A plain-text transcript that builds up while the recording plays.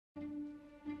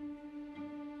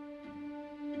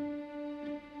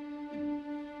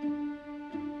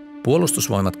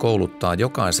Puolustusvoimat kouluttaa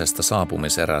jokaisesta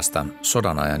saapumiserästä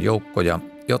sodanajan joukkoja,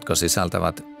 jotka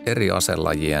sisältävät eri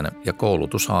aselajien ja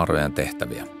koulutushaarojen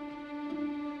tehtäviä.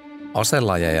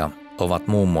 Aselajeja ovat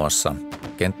muun muassa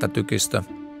kenttätykistö,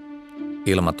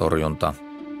 ilmatorjunta,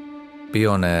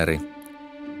 pioneeri,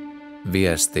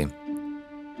 viesti,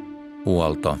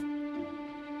 huolto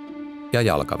ja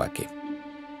jalkaväki.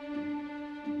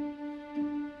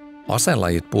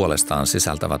 Aselajit puolestaan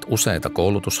sisältävät useita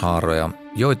koulutushaaroja,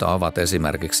 joita ovat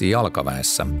esimerkiksi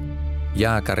jalkaväessä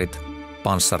jääkärit,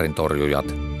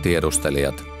 panssarintorjujat,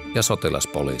 tiedustelijat ja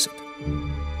sotilaspoliisit.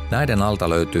 Näiden alta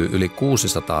löytyy yli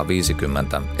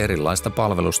 650 erilaista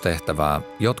palvelustehtävää,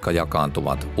 jotka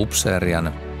jakaantuvat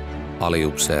upseerien,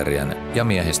 aliupseerien ja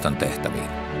miehistön tehtäviin.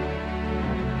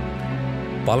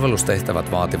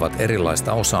 Palvelustehtävät vaativat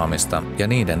erilaista osaamista ja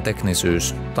niiden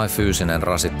teknisyys tai fyysinen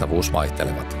rasittavuus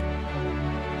vaihtelevat.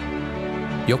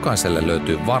 Jokaiselle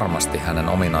löytyy varmasti hänen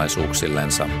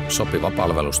ominaisuuksillensa sopiva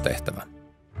palvelustehtävä.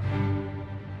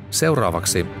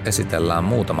 Seuraavaksi esitellään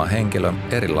muutama henkilö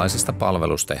erilaisista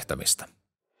palvelustehtävistä.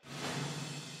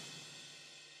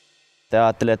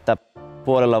 Ajattelin, että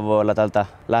puolella vuodella tältä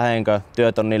lähenkö,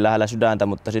 työt on niin lähellä sydäntä,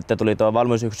 mutta sitten tuli tuo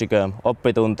valmiusyksikön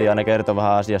oppitunti ja ne kertoi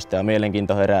vähän asiasta ja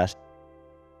mielenkiinto heräsi.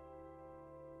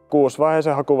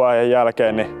 6-vaiheisen hakuvaiheen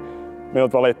jälkeen niin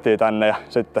minut valittiin tänne ja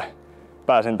sitten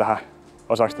pääsin tähän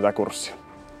osaksi tätä kurssia.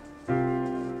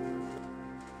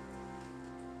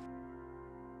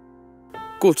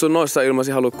 Kutsunnoissa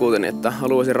ilmaisin halukkuuteni, että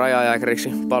haluaisin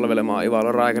rajajääkäriksi palvelemaan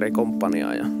Ivalon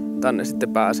rajakärikomppaniaa ja tänne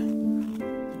sitten pääsin.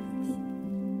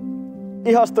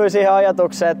 Ihastuin siihen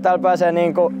ajatukseen, että täällä pääsee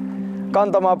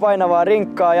kantamaan painavaa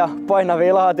rinkkaa ja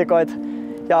painavia laatikoita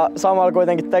ja samalla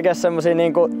kuitenkin tekee semmosia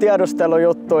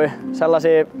tiedustelujuttuja,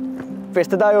 sellaisia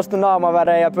pistetään just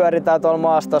naamavärejä ja pyöritään tuolla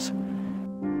maastossa.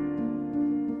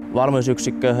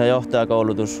 Valmiusyksikkö ja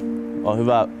johtajakoulutus on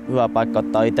hyvä paikka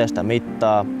ottaa itsestä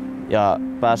mittaa ja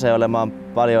pääsee olemaan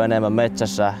paljon enemmän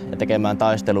metsässä ja tekemään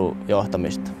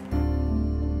taistelujohtamista.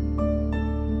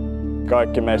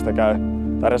 Kaikki meistä käy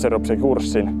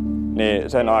reserviläiseksi-kurssin, niin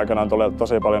sen aikana on tullut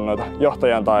tosi paljon noita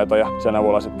johtajan taitoja. Sen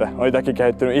avulla sitten on itsekin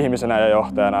kehittynyt ihmisenä ja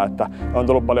johtajana, että on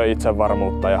tullut paljon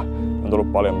itsevarmuutta ja on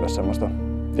tullut paljon myös semmoista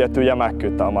tiettyä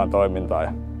jämäkkyyttä omaan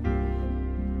toimintaan.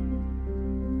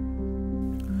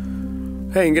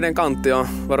 Henkinen kantti on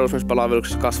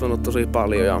varusmiespalveluksessa kasvanut tosi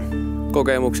paljon ja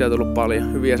kokemuksia on tullut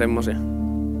paljon, hyviä semmoisia.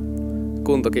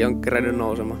 Kuntokin on kerennyt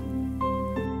nousemaan.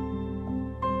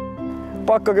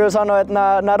 Pakko kyllä sanoa, että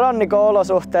nämä rannikon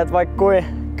olosuhteet, vaikka kuin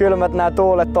kylmät nämä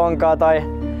tuulet onkaan tai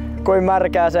kuin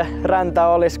märkää se räntä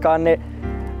oliskaan, niin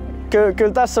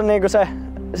kyllä tässä on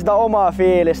sitä omaa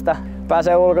fiilistä.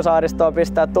 Pääsee ulkosaaristoon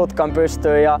pistää tutkan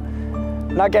pystyyn ja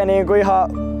näkee ihan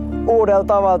uudella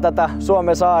tavalla tätä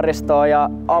Suomen saaristoa ja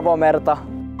avomerta.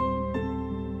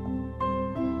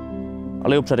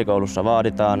 Aliupseerikoulussa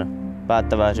vaaditaan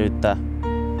päättäväisyyttä,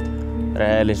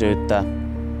 rehellisyyttä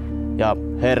ja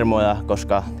hermoja,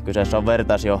 koska kyseessä on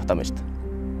vertaisjohtamista.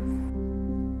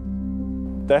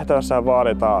 Tehtävässä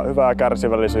vaaditaan hyvää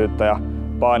kärsivällisyyttä ja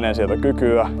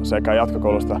paineensietokykyä sekä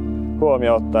jatkokoulusta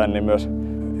huomioon ottaen niin myös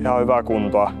ihan hyvää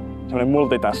kuntoa. Sellainen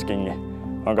multitaskingi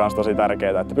on myös tosi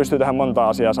tärkeää, että pystyy tehdä monta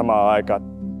asiaa samaan aikaan.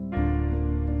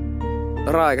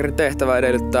 Rajakärin tehtävä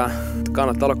edellyttää, että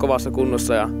kannattaa olla kovassa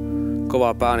kunnossa ja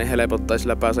kova pää, niin helpottaa ja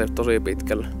sillä pääsee tosi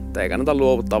pitkälle. Ei kannata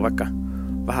luovuttaa, vaikka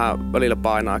vähän välillä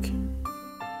painaakin.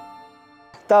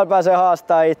 Täällä pääsee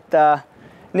haastaa itseään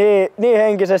niin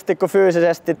henkisesti kuin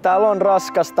fyysisesti. Täällä on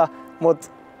raskasta, mutta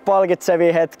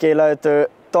palkitsevia hetkiä löytyy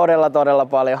todella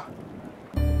paljon.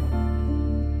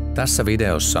 Tässä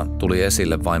videossa tuli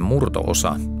esille vain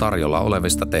murto-osa tarjolla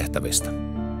olevista tehtävistä.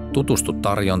 Tutustu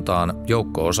tarjontaan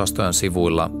joukko-osastojen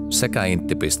sivuilla sekä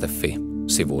intti.fi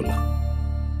sivuilla.